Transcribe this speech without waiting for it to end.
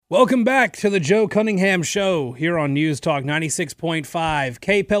Welcome back to the Joe Cunningham Show here on News Talk 96.5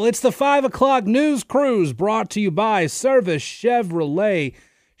 KPEL. It's the 5 o'clock news cruise brought to you by Service Chevrolet.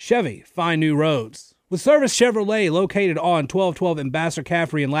 Chevy, find new roads. With Service Chevrolet located on 1212 Ambassador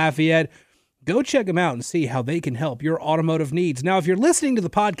Caffrey in Lafayette, go check them out and see how they can help your automotive needs. Now, if you're listening to the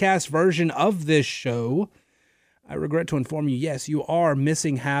podcast version of this show, I regret to inform you, yes, you are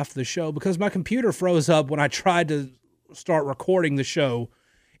missing half the show because my computer froze up when I tried to start recording the show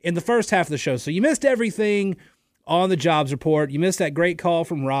in the first half of the show. So you missed everything on the jobs report. You missed that great call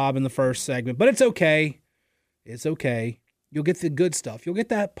from Rob in the first segment, but it's okay. It's okay. You'll get the good stuff. You'll get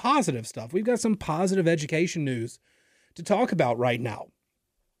that positive stuff. We've got some positive education news to talk about right now.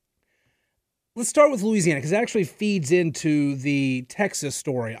 Let's start with Louisiana because it actually feeds into the Texas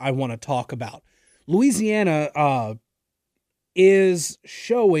story I want to talk about. Louisiana is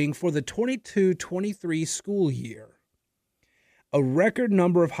showing for the 22-23 school year, a record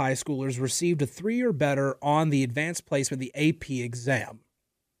number of high schoolers received a 3 or better on the advanced placement, the AP exam.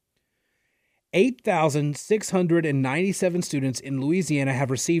 8,697 students in Louisiana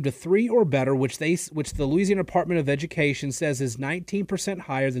have received a 3 or better, which the Louisiana Department of Education says is 19%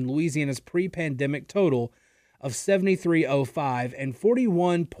 higher than Louisiana's pre-pandemic total of 7,305, and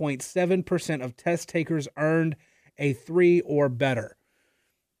 41.7% of test takers earned a 3 or better.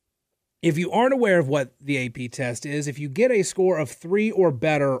 If you aren't aware of what the AP test is, if you get a score of 3 or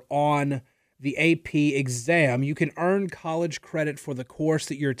better on the AP exam, you can earn college credit for the course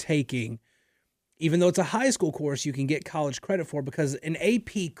that you're taking. Even though it's a high school course, you can get college credit for because an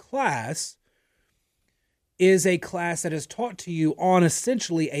AP class is a class that is taught to you on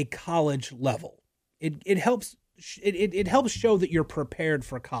essentially a college level. It helps show that you're prepared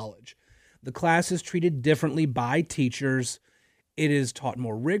for college. The class is treated differently by teachers. It is taught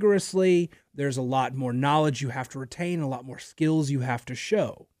more rigorously. There's a lot more knowledge you have to retain, a lot more skills you have to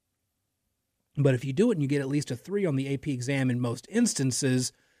show. But if you do it and you get at least a 3 on the AP exam in most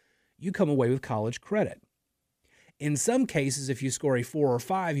instances, you come away with college credit. In some cases, if you score a 4 or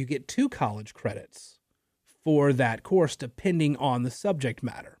 5, you get 2 college credits for that course, depending on the subject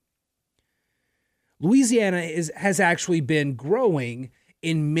matter. Louisiana has actually been growing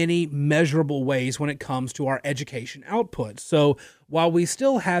in many measurable ways when it comes to our education output. So while we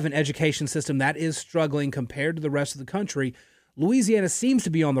still have an education system that is struggling compared to the rest of the country, Louisiana seems to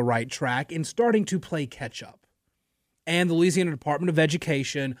be on the right track and starting to play catch up. And the Louisiana Department of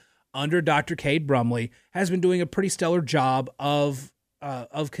Education under Dr. Cade Brumley has been doing a pretty stellar job of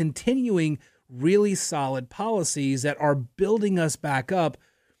continuing really solid policies that are building us back up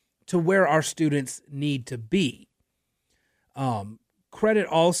to where our students need to be. Credit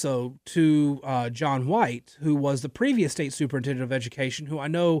also to John White, who was the previous state superintendent of education, who I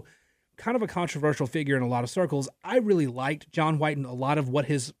know kind of a controversial figure in a lot of circles. I really liked John White and a lot of what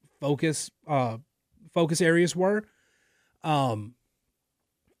his focus areas were. I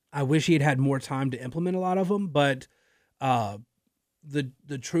wish he had had more time to implement a lot of them, but the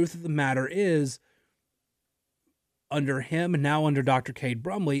truth of the matter is, under him and now under Dr. Cade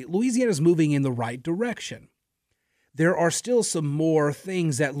Brumley, Louisiana is moving in the right direction. There are still some more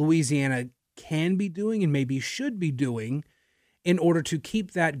things that Louisiana can be doing and maybe should be doing in order to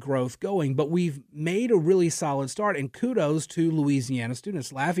keep that growth going. But we've made a really solid start, and kudos to Louisiana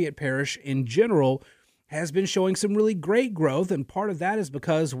students. Lafayette Parish in general has been showing some really great growth, and part of that is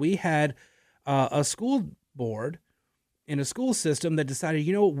because we had a school board in a school system that decided,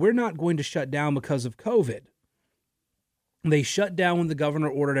 we're not going to shut down because of COVID. They shut down when the governor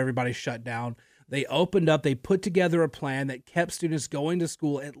ordered everybody shut down. They opened up, they put together a plan that kept students going to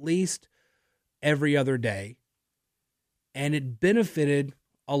school at least every other day. And it benefited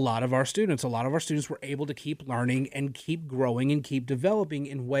a lot of our students. A lot of our students were able to keep learning and keep growing and keep developing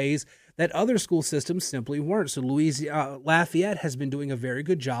in ways that other school systems simply weren't. So Lafayette has been doing a very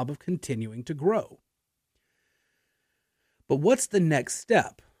good job of continuing to grow. But what's the next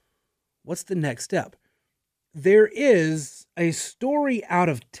step? There is a story out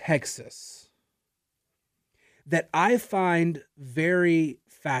of Texas that I find very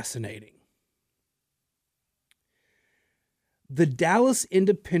fascinating. The Dallas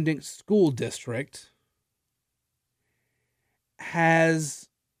Independent School District has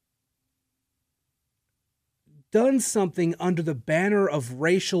done something under the banner of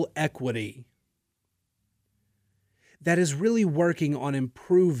racial equity that is really working on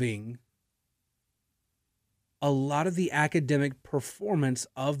improving a lot of the academic performance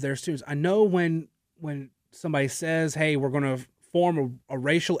of their students. I know when somebody says, hey, we're going to form a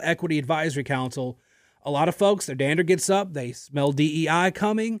racial equity advisory council, a lot of folks, their dander gets up, they smell DEI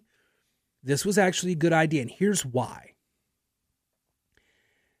coming. This was actually a good idea, and here's why.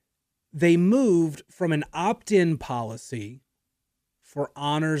 They moved from an opt-in policy for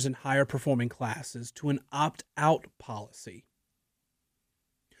honors and higher performing classes to an opt-out policy.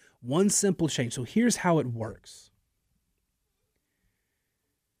 One simple change. So here's how it works.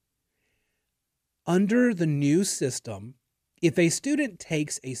 Under the new system, if a student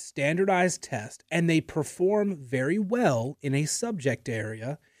takes a standardized test and they perform very well in a subject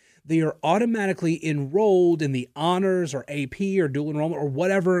area, they are automatically enrolled in the honors or AP or dual enrollment or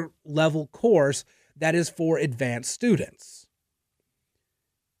whatever level course that is for advanced students.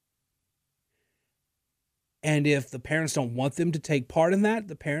 And if the parents don't want them to take part in that,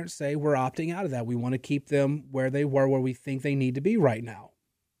 the parents say, we're opting out of that. We want to keep them where they were, where we think they need to be right now.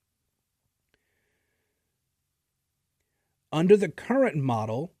 Under the current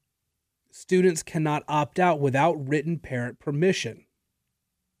model, students cannot opt out without written parent permission.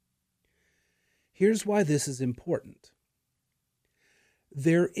 Here's why this is important.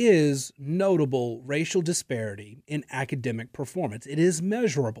 There is notable racial disparity in academic performance. It is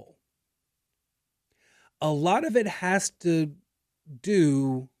measurable. A lot of it has to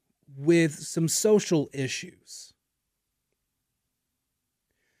do with some social issues.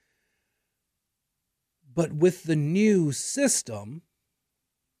 But with the new system,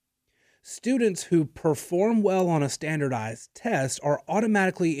 students who perform well on a standardized test are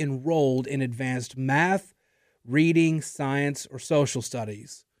automatically enrolled in advanced math, reading, science, or social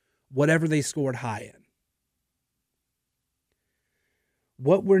studies, whatever they scored high in.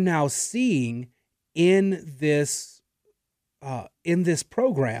 What we're now seeing in this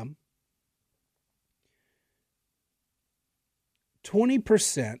program,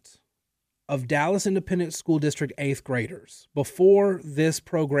 20% of Dallas Independent School District 8th graders, before this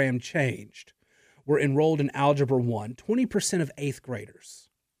program changed, were enrolled in Algebra 1. 20% of 8th graders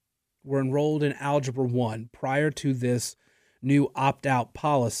were enrolled in Algebra 1 prior to this new opt-out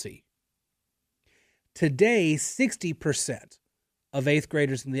policy. Today, 60% of 8th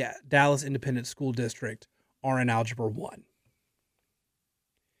graders in the Dallas Independent School District are in Algebra 1.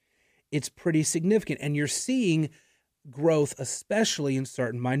 It's pretty significant, and you're seeing growth, especially in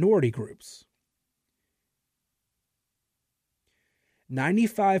certain minority groups.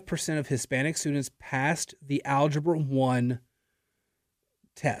 95% of Hispanic students passed the Algebra 1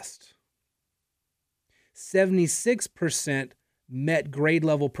 test. 76% met grade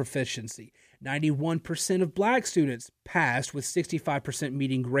level proficiency. 91% of Black students passed, with 65%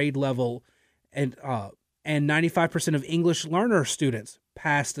 meeting grade level, and 95% of English learner students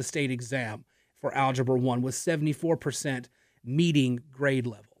passed the state exam for Algebra 1, with 74% meeting grade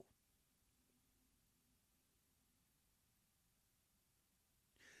level.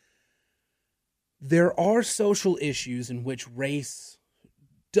 There are social issues in which race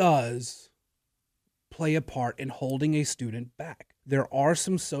does play a part in holding a student back. There are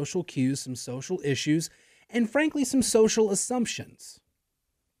some social cues, some social issues, and frankly, some social assumptions.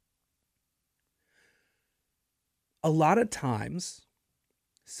 A lot of times,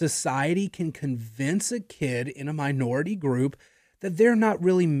 society can convince a kid in a minority group that they're not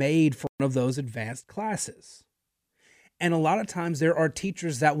really made for one of those advanced classes. And a lot of times there are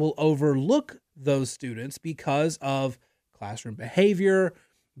teachers that will overlook those students because of classroom behavior,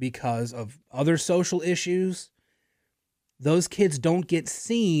 because of other social issues. Those kids don't get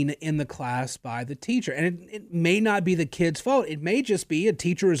seen in the class by the teacher. And it may not be the kid's fault. It may just be a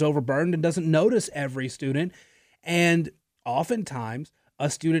teacher is overburdened and doesn't notice every student. And oftentimes, a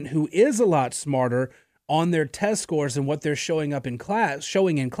student who is a lot smarter on their test scores and what they're showing in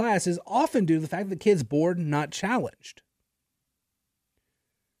class is often due to the fact that the kid's bored and not challenged.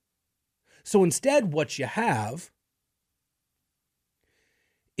 So instead, what you have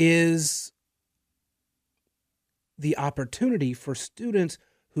is the opportunity for students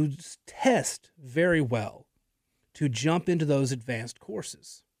who test very well to jump into those advanced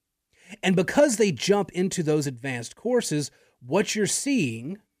courses. And because they jump into those advanced courses, what you're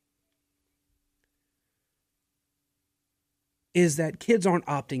seeing is that kids aren't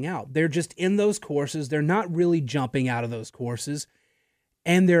opting out. They're just in those courses. They're not really jumping out of those courses.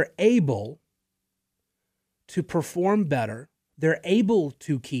 And they're able to perform better. They're able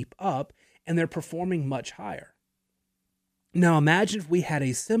to keep up, and they're performing much higher. Now, imagine if we had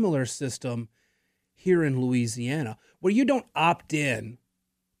a similar system here in Louisiana, where you don't opt in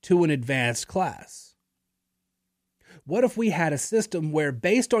to an advanced class. What if we had a system where,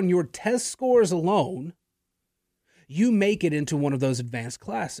 based on your test scores alone, you make it into one of those advanced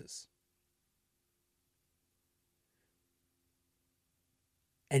classes?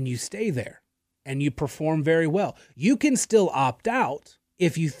 And you stay there, and you perform very well. You can still opt out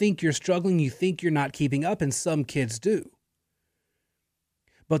if you think you're struggling, you think you're not keeping up, and some kids do.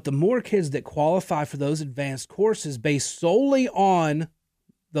 But the more kids that qualify for those advanced courses based solely on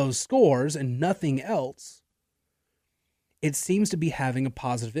those scores and nothing else, it seems to be having a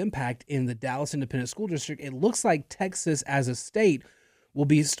positive impact in the Dallas Independent School District. It looks like Texas as a state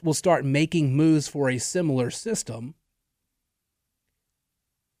will start making moves for a similar system.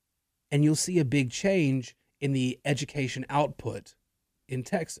 And you'll see a big change in the education output in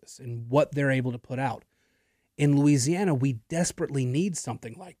Texas and what they're able to put out. In Louisiana, we desperately need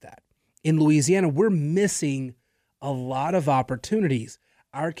something like that. In Louisiana, we're missing a lot of opportunities.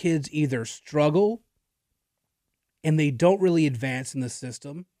 Our kids either struggle and they don't really advance in the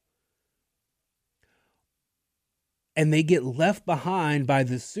system, and they get left behind by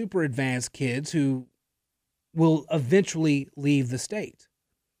the super advanced kids who will eventually leave the state.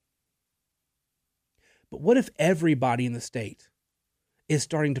 But what if everybody in the state is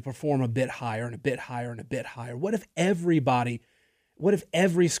starting to perform a bit higher and a bit higher and a bit higher? What if every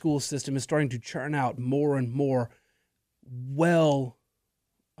school system is starting to churn out more and more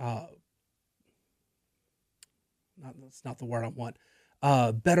that's not the word I want,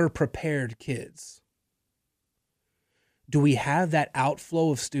 better prepared kids? Do we have that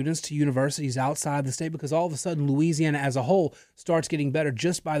outflow of students to universities outside the state? Because all of a sudden, Louisiana as a whole starts getting better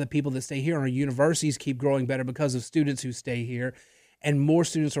just by the people that stay here, and our universities keep growing better because of students who stay here. And more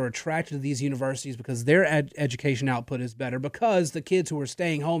students are attracted to these universities because their education output is better, because the kids who are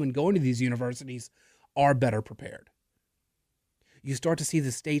staying home and going to these universities are better prepared. You start to see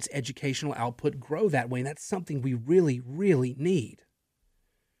the state's educational output grow that way, and that's something we really, really need.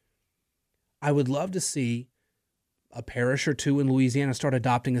 I would love to see a parish or two in Louisiana start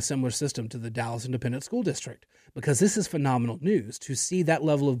adopting a similar system to the Dallas Independent School District, because this is phenomenal news to see that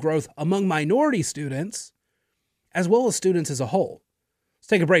level of growth among minority students as well as students as a whole. Let's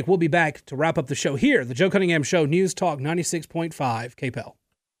take a break. We'll be back to wrap up the show here, the Joe Cunningham Show, News Talk 96.5 KPEL.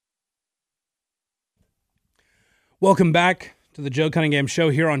 Welcome back to the Joe Cunningham Show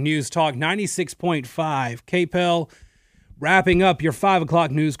here on News Talk 96.5 KPEL. Wrapping up your 5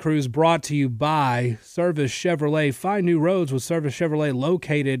 o'clock news cruise, brought to you by Service Chevrolet. Find new roads with Service Chevrolet,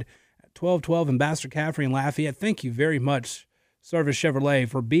 located at 1212 Ambassador Caffrey in Lafayette. Thank you very much, Service Chevrolet,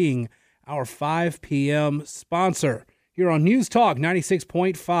 for being our 5 p.m. sponsor here on News Talk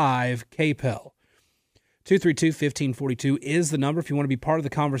 96.5 KPEL. 232-1542 is the number if you want to be part of the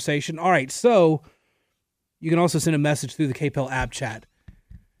conversation. All right, so you can also send a message through the KPEL app chat.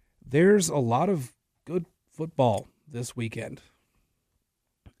 There's a lot of good football this weekend.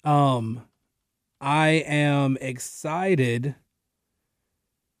 I am excited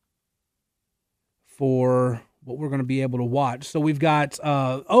for what we're going to be able to watch. So we've got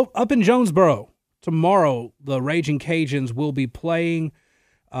up in Jonesboro tomorrow, the Raging Cajuns will be playing.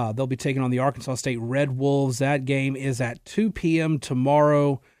 They'll be taking on the Arkansas State Red Wolves. That game is at 2 p.m.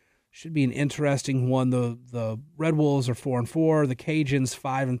 tomorrow. Should be an interesting one. The Red Wolves are 4-4. The Cajuns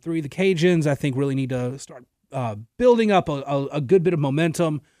 5-3. The Cajuns, I think, really need to start building up a good bit of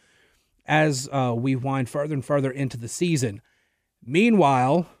momentum as we wind further and further into the season.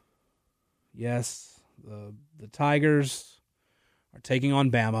 Meanwhile, yes, the Tigers are taking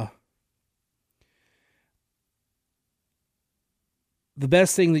on Bama. The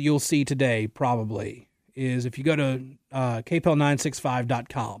best thing that you'll see today probably is if you go to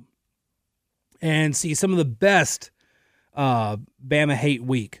kpel965.com and see some of the best Bama Hate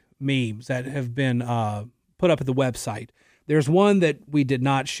Week memes that have been put up at the website. There's one that we did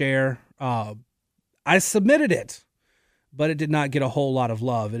not share. I submitted it, but it did not get a whole lot of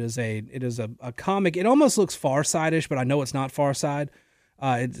love. It is a comic. It almost looks Far Side-ish, but I know it's not Far Side.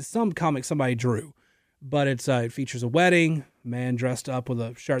 It's some comic somebody drew, but it features a wedding, a man dressed up with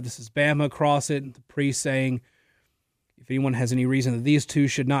a shirt that says Bama across it, the priest saying, if anyone has any reason that these two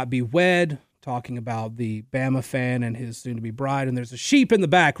should not be wed, talking about the Bama fan and his soon-to-be bride, and there's a sheep in the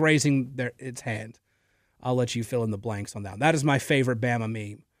back raising its hand. I'll let you fill in the blanks on that. That is my favorite Bama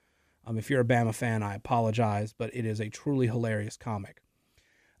meme. If you're a Bama fan, I apologize, but it is a truly hilarious comic.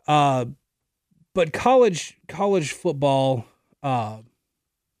 But college football,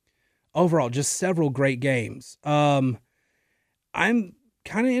 overall, just several great games. I'm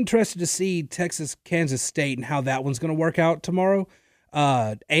kind of interested to see Texas, Kansas State and how that one's going to work out tomorrow.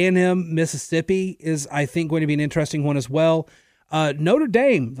 A&M, Mississippi is, I think, going to be an interesting one as well. Notre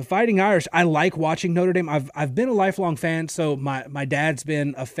Dame, the Fighting Irish. I like watching Notre Dame. I've been a lifelong fan, so my dad's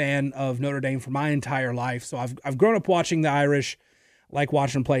been a fan of Notre Dame for my entire life. So I've grown up watching the Irish, like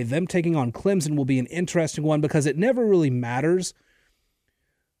watching them play. Them taking on Clemson will be an interesting one because it never really matters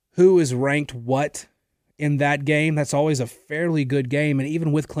who is ranked what in that game. That's always a fairly good game, and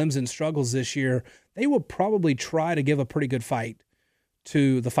even with Clemson's struggles this year, they will probably try to give a pretty good fight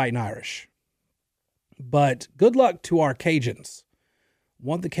to the Fighting Irish. But good luck to our Cajuns.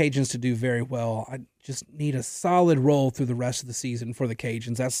 Want the Cajuns to do very well. I just need a solid roll through the rest of the season for the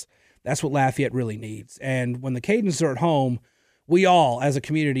Cajuns. That's what Lafayette really needs. And when the Cajuns are at home, we all, as a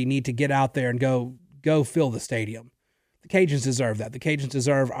community, need to get out there and go fill the stadium. The Cajuns deserve that. The Cajuns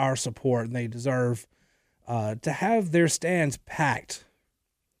deserve our support, and they deserve to have their stands packed,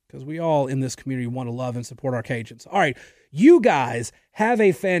 because we all in this community want to love and support our Cajuns. All right, you guys have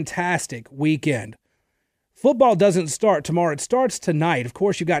a fantastic weekend. Football doesn't start tomorrow. It starts tonight. Of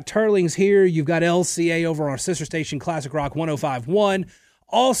course, you've got Turlings here. You've got LCA over on our sister station, Classic Rock 105.1.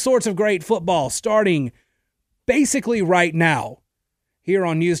 All sorts of great football starting basically right now here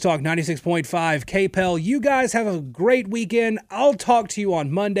on News Talk 96.5 KPEL. You guys have a great weekend. I'll talk to you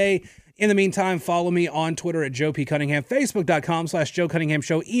on Monday. In the meantime, follow me on Twitter at Joe P. Cunningham, Facebook.com/Joe Cunningham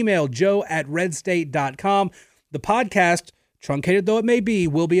Show, email joe@redstate.com. The podcast, truncated though it may be,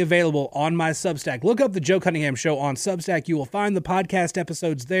 will be available on my Substack. Look up the Joe Cunningham Show on Substack. You will find the podcast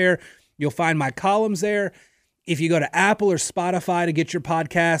episodes there. You'll find my columns there. If you go to Apple or Spotify to get your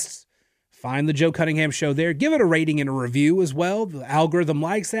podcasts, find the Joe Cunningham Show there. Give it a rating and a review as well. The algorithm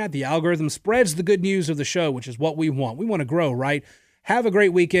likes that. The algorithm spreads the good news of the show, which is what we want. We want to grow, right? Have a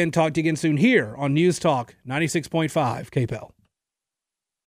great weekend. Talk to you again soon here on News Talk 96.5 KPEL.